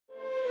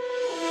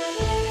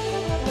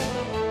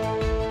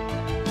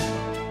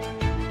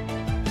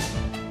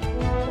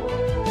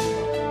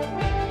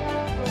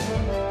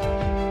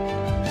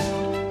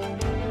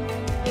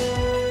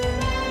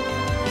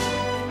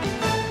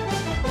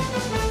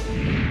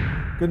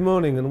Good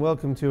morning and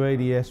welcome to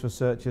ADS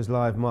Research's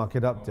live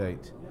market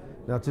update.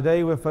 Now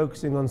today we're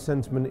focusing on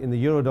sentiment in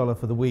the Eurodollar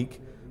for the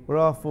week, where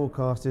our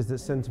forecast is that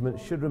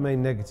sentiment should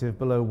remain negative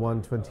below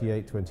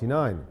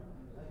 128.29.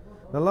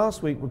 Now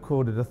last week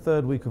recorded a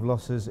third week of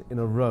losses in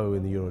a row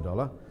in the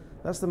Eurodollar.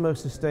 That's the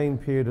most sustained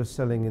period of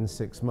selling in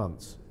 6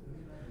 months.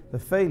 The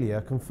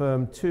failure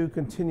confirmed two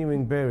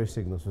continuing bearish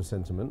signals for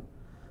sentiment.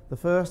 The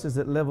first is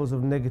that levels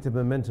of negative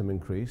momentum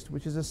increased,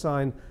 which is a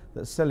sign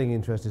that selling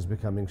interest is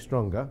becoming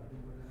stronger.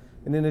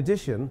 And in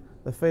addition,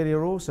 the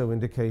failure also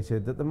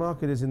indicated that the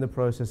market is in the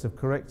process of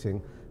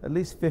correcting at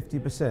least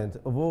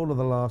 50% of all of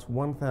the last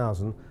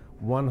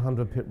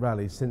 1,100 pip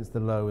rallies since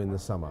the low in the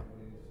summer.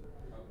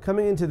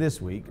 Coming into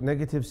this week,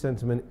 negative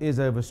sentiment is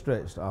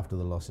overstretched after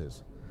the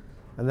losses,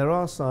 and there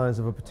are signs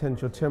of a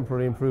potential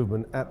temporary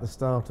improvement at the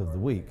start of the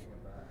week.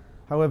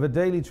 However,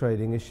 daily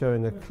trading is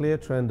showing a clear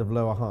trend of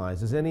lower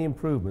highs, as any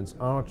improvements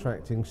are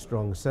attracting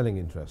strong selling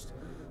interest.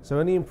 So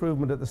any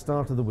improvement at the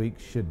start of the week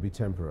should be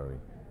temporary.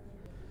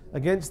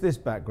 Against this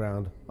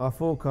background, our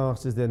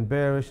forecast is then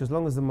bearish as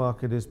long as the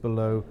market is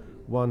below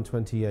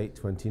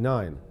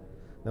 128.29.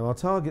 Now our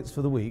targets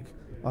for the week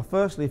are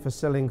firstly for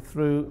selling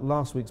through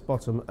last week's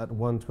bottom at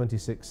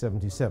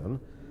 126.77,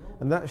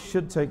 and that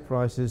should take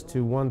prices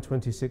to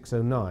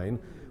 126.09,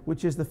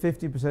 which is the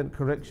 50%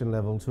 correction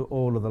level to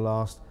all of the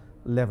last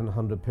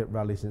 1,100 pip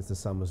rally since the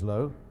summer's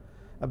low,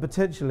 and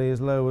potentially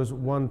as low as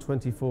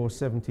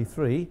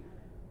 124.73,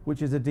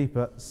 which is a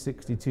deeper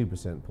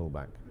 62%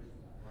 pullback.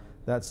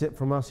 That's it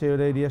from us here at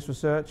ADS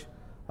Research.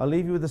 I'll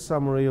leave you with a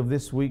summary of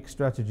this week's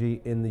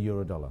strategy in the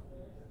Eurodollar.